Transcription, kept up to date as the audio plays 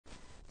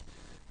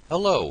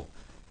Hello,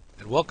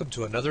 and welcome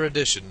to another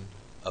edition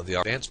of the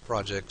Advanced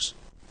Projects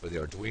for the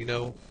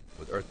Arduino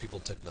with Earth People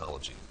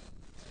Technology.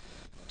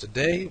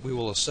 Today we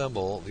will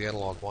assemble the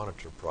analog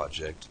monitor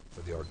project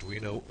for the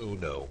Arduino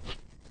Uno.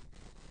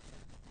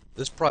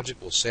 This project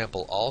will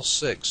sample all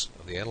 6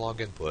 of the analog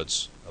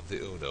inputs of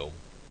the Uno,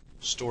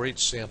 store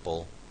each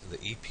sample in the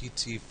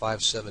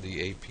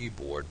EPT570 AP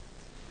board,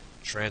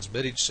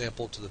 transmit each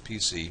sample to the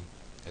PC,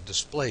 and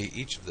display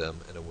each of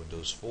them in a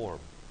Windows form.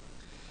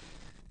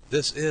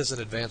 This is an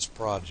advanced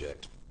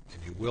project,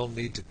 and you will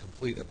need to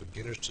complete a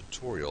beginner's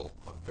tutorial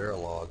on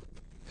Verilog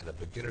and a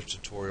beginner's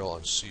tutorial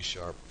on C#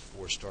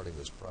 before starting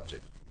this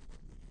project.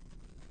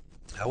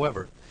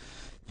 However,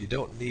 you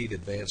don't need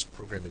advanced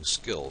programming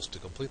skills to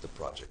complete the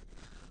project.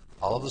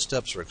 All of the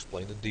steps are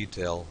explained in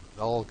detail,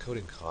 and all the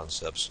coding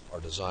concepts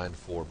are designed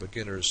for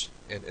beginners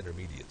and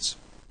intermediates.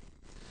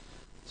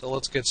 So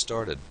let's get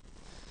started.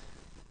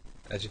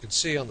 As you can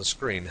see on the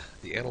screen,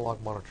 the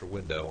analog monitor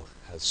window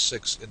has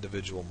 6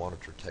 individual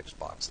monitor text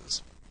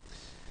boxes.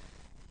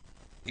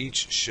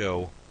 Each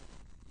show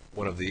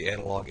one of the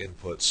analog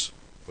inputs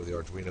for the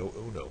Arduino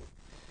Uno.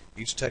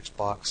 Each text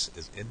box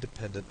is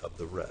independent of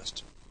the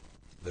rest.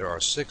 There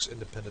are 6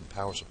 independent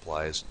power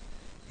supplies,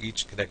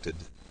 each connected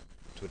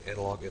to an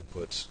analog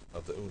input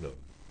of the Uno.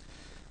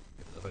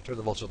 If I turn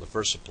the voltage on the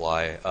first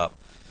supply up,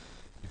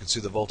 you can see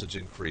the voltage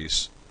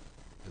increase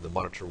in the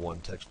monitor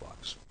 1 text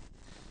box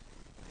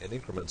in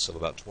increments of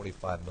about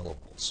 25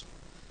 millivolts.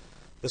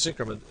 This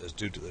increment is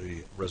due to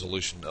the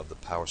resolution of the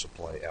power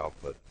supply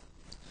output.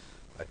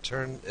 I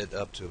turn it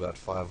up to about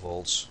 5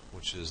 volts,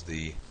 which is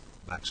the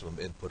maximum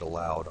input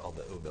allowed on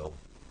the Uno.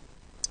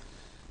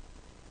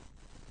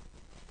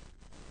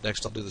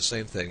 Next I'll do the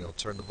same thing. I'll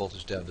turn the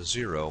voltage down to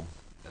 0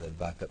 and then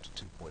back up to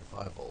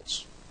 2.5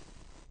 volts.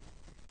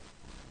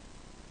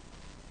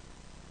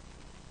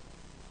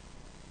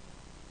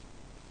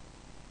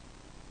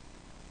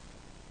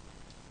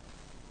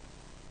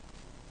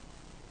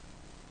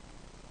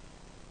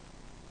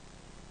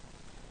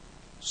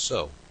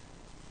 So,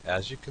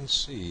 as you can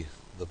see,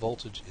 the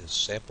voltage is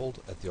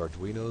sampled at the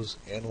Arduino's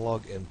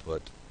analog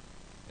input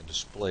and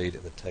displayed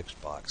in the text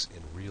box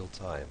in real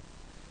time.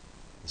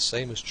 The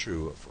same is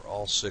true for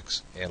all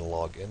 6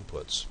 analog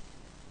inputs.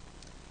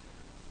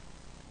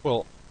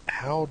 Well,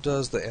 how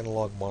does the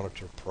analog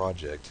monitor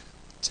project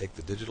take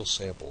the digital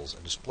samples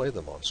and display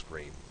them on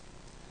screen?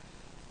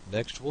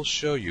 Next, we'll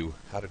show you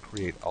how to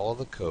create all of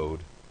the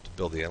code to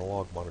build the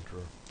analog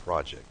monitor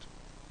project.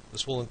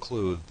 This will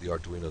include the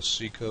Arduino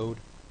C code,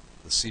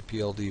 the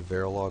CPLD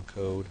Verilog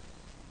code,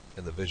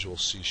 and the Visual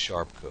C#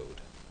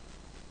 code.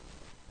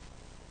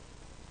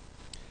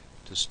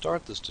 To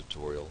start this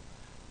tutorial,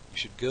 you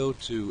should go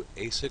to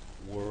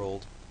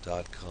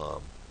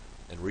asicworld.com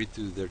and read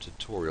through their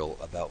tutorial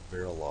about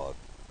Verilog.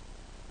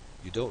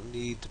 You don't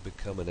need to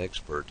become an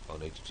expert on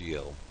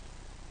HDL,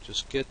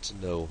 just get to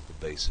know the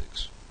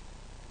basics.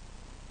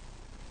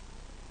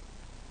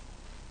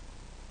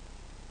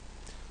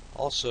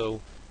 Also,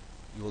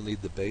 you will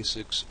need the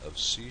basics of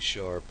C#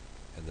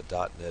 and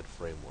the .NET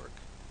framework.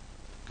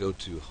 Go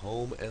to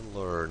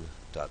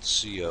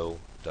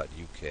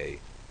homeandlearn.co.uk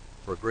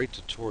for a great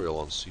tutorial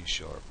on C#.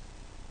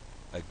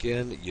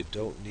 Again, you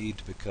don't need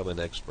to become an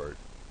expert,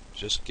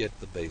 just get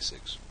the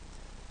basics.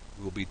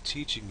 We will be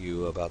teaching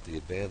you about the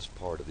advanced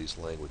part of these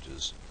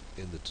languages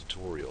in the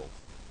tutorial.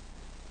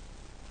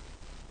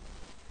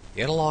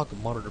 The analog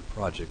monitor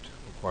project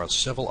requires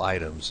several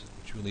items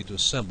which you will need to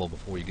assemble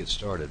before you get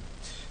started.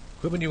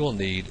 The equipment you will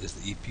need is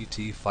the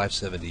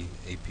EPT570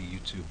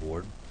 APU2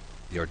 board,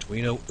 the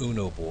Arduino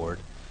Uno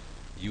board,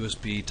 a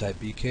USB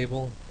Type-B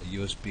cable, a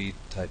USB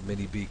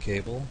Type-Mini B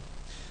cable,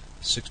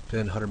 a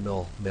 6-pin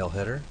 100mm male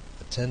header,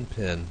 a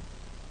 10-pin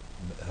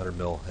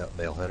 100mm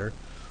male header,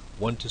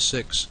 1 to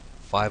 6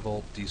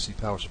 5-volt DC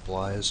power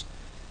supplies,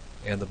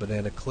 and the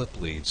banana clip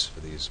leads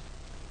for these.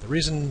 The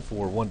reason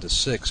for 1 to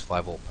 6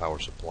 5-volt power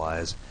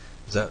supplies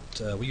is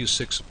that we use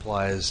 6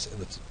 supplies in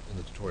the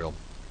tutorial.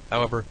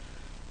 However,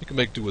 you can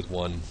make do with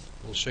 1.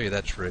 We'll show you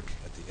that trick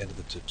at the end of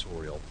the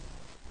tutorial.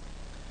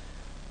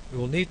 We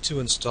will need to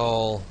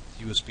install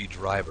USB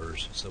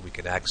drivers so we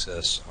can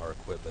access our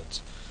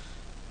equipment.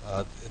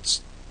 To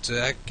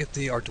get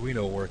the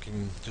Arduino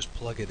working, just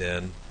plug it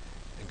in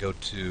and go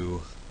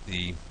to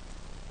the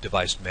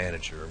device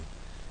manager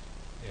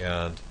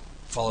and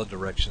follow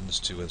directions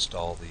to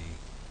install the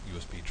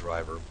USB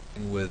driver.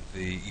 And with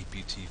the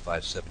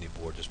EPT570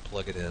 board, just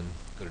plug it in,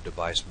 go to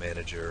device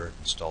manager,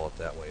 install it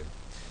that way.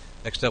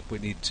 Next up, we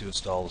need to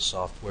install the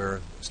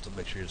software. Still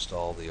make sure you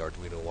install the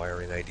Arduino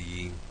Wiring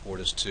IDE,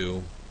 Fortis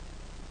 2,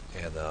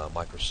 and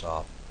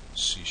Microsoft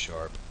C#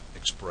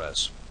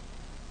 Express.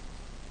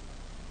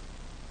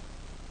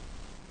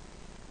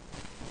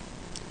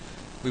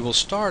 We will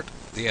start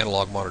the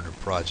analog monitor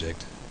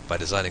project by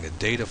designing a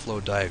data flow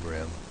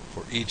diagram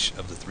for each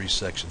of the 3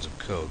 sections of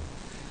code: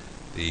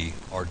 the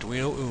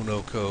Arduino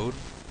Uno code,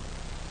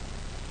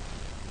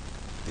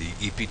 the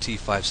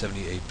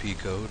EPT570 AP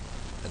code,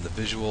 and the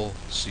Visual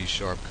C#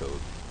 code.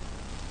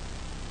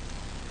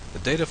 The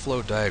data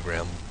flow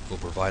diagram will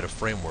provide a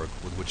framework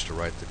with which to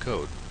write the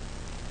code.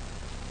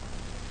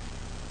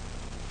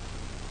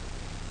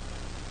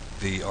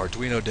 The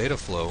Arduino data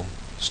flow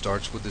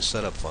starts with the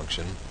setup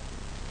function.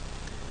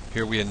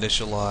 Here we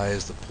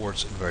initialize the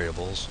ports and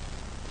variables.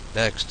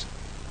 Next,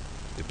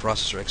 the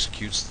processor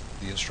executes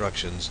the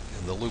instructions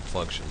in the loop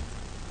function.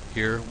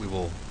 Here we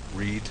will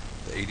read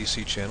the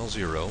ADC channel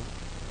 0,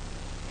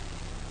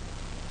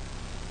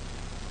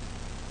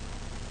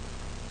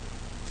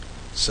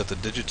 set the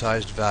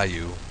digitized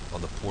value on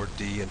the port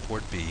D and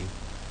port B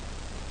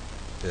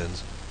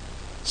pins,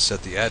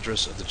 set the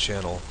address of the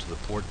channel to the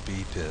port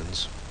B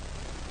pins,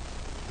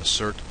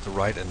 assert the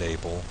write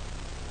enable,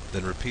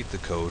 then repeat the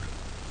code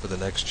for the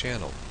next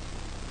channel.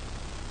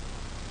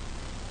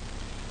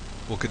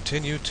 We'll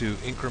continue to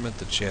increment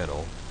the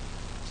channel,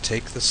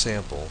 take the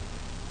sample,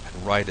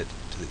 and write it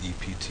to the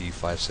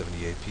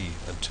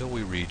EPT570AP until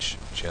we reach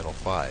channel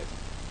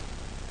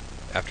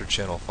 5. After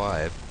channel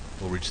 5,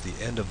 we'll reach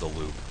the end of the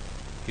loop.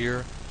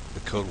 Here, the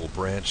code will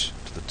branch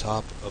to the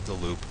top of the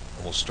loop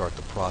and we'll start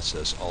the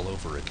process all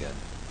over again.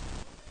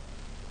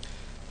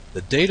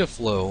 The data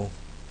flow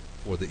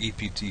for the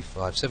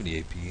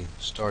EPT570AP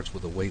starts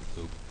with a wait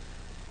loop.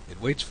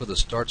 It waits for the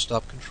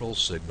start-stop control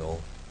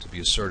signal to be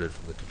asserted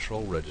from the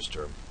control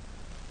register.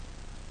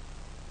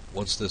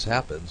 Once this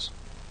happens,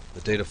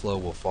 the data flow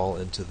will fall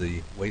into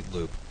the wait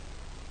loop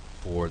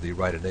for the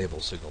write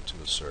enable signal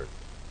to assert.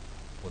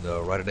 When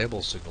the write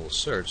enable signal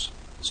asserts,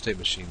 the state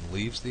machine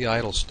leaves the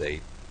idle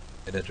state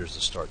and enters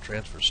the start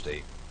transfer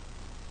state.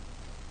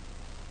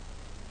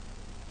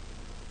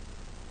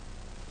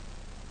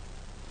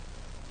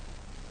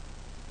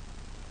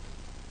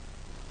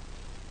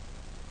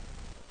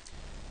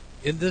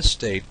 In this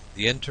state,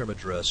 the end term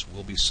address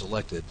will be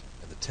selected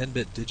and the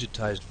 10-bit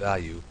digitized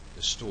value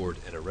is stored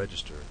in a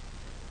register.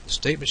 The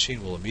state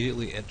machine will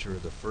immediately enter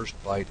the first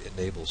byte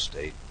enable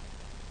state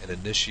and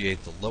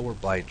initiate the lower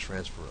byte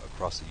transfer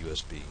across the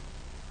USB.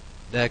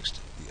 Next,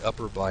 the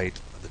upper byte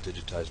of the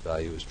digitized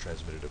value is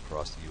transmitted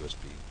across the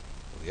USB.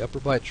 When the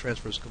upper byte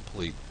transfer is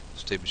complete, the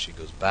state machine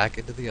goes back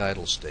into the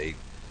idle state.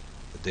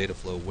 The data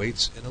flow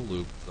waits in a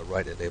loop for the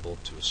write enable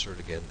to assert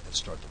again and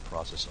start the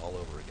process all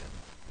over again.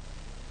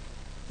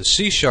 The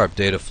C#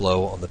 data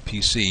flow on the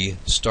PC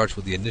starts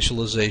with the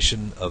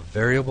initialization of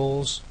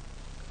variables,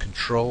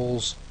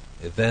 controls,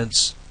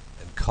 events,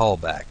 and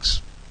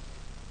callbacks.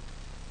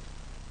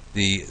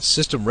 The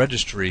system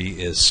registry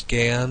is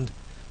scanned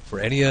for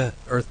any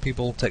Earth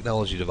People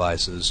technology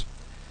devices.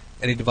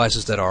 Any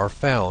devices that are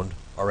found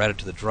are added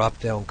to the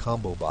drop-down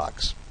combo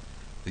box.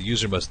 The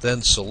user must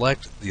then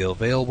select the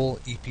available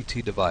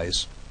EPT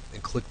device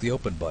and click the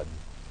Open button.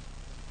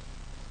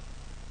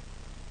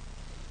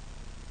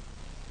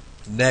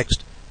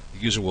 Next, the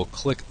user will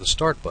click the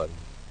Start button.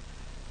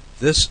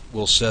 This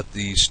will set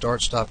the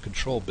start-stop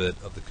control bit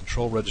of the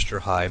control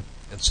register high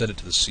and send it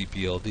to the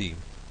CPLD.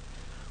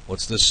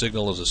 Once this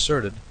signal is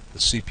asserted, the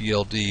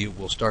CPLD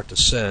will start to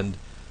send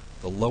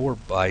the lower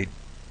byte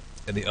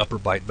and the upper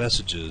byte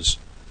messages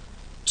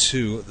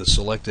to the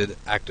selected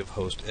active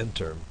host end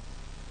term.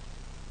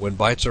 When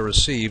bytes are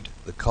received,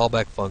 the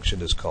callback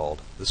function is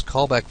called. This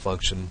callback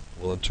function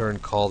will in turn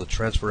call the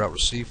transfer out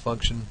receive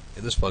function.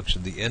 In this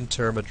function, the end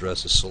term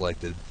address is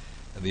selected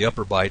and the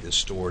upper byte is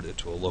stored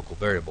into a local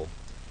variable.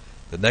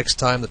 The next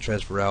time the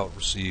transfer out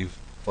receive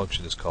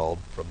function is called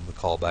from the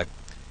callback,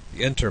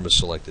 the end term is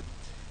selected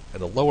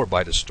and the lower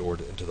byte is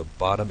stored into the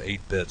bottom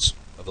 8 bits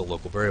of the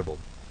local variable.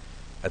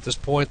 At this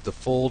point, the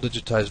full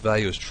digitized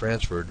value is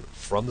transferred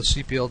from the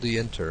CPLD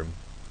end term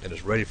and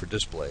is ready for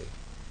display.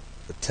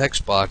 The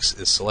text box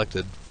is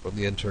selected from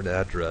the end term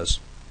address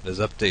and is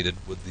updated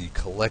with the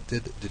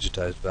collected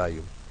digitized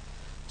value.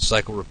 The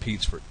cycle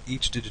repeats for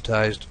each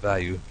digitized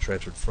value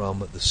transferred from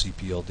the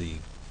CPLD.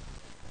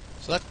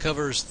 So that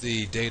covers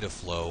the data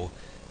flow.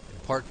 In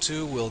part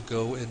 2, we'll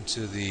go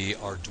into the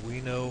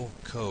Arduino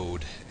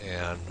code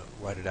and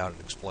write it out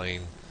and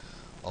explain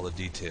all the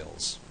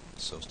details.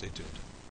 So stay tuned.